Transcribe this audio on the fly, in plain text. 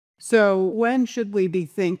So, when should we be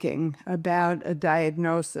thinking about a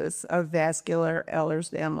diagnosis of vascular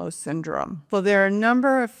Ehlers-Danlos syndrome? Well, there are a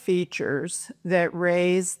number of features that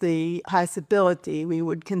raise the possibility, we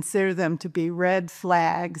would consider them to be red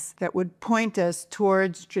flags that would point us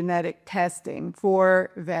towards genetic testing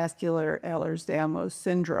for vascular Ehlers-Danlos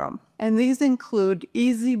syndrome. And these include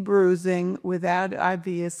easy bruising without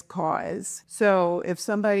obvious cause. So if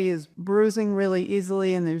somebody is bruising really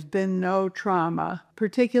easily and there's been no trauma,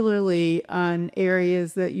 particularly on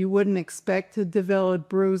areas that you wouldn't expect to develop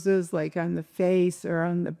bruises, like on the face or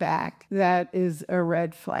on the back, that is a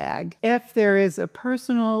red flag. If there is a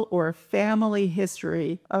personal or family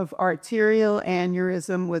history of arterial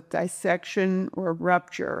aneurysm with dissection or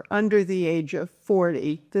rupture under the age of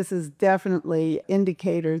 40, this is definitely an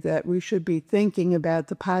indicator that we should be thinking about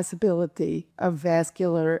the possibility of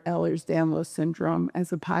vascular Ehlers-Danlos syndrome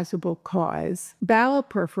as a possible cause. Bowel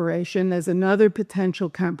perforation is another potential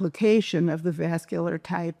complication of the vascular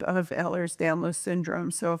type of Ehlers-Danlos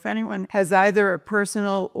syndrome. So if anyone has either a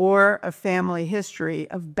personal or a family history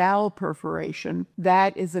of bowel perforation,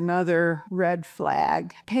 that is another red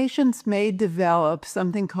flag. Patients may develop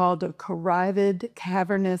something called a carotid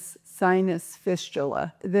cavernous sinus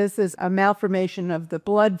fistula. This is a malformation of the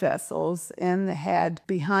blood vessels in the head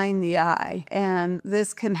behind the eye. And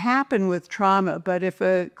this can happen with trauma, but if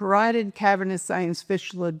a carotid cavernous sinus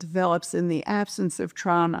fistula develops in the absence of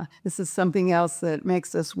trauma, this is something else that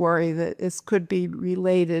makes us worry that this could be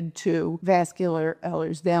related to vascular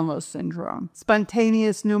Ehlers-Danlos syndrome.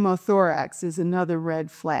 Spontaneous pneumothorax is another red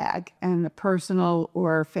flag, and a personal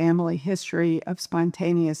or family history of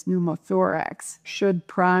spontaneous pneumothorax should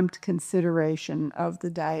prompt consideration of the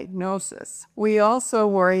diagnosis. We also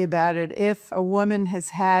worry about it if a woman has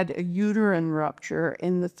had a uterine rupture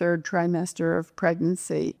in the third trimester of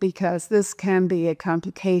pregnancy, because this can be a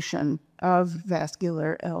complication of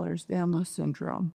vascular Ehlers-Danlos syndrome.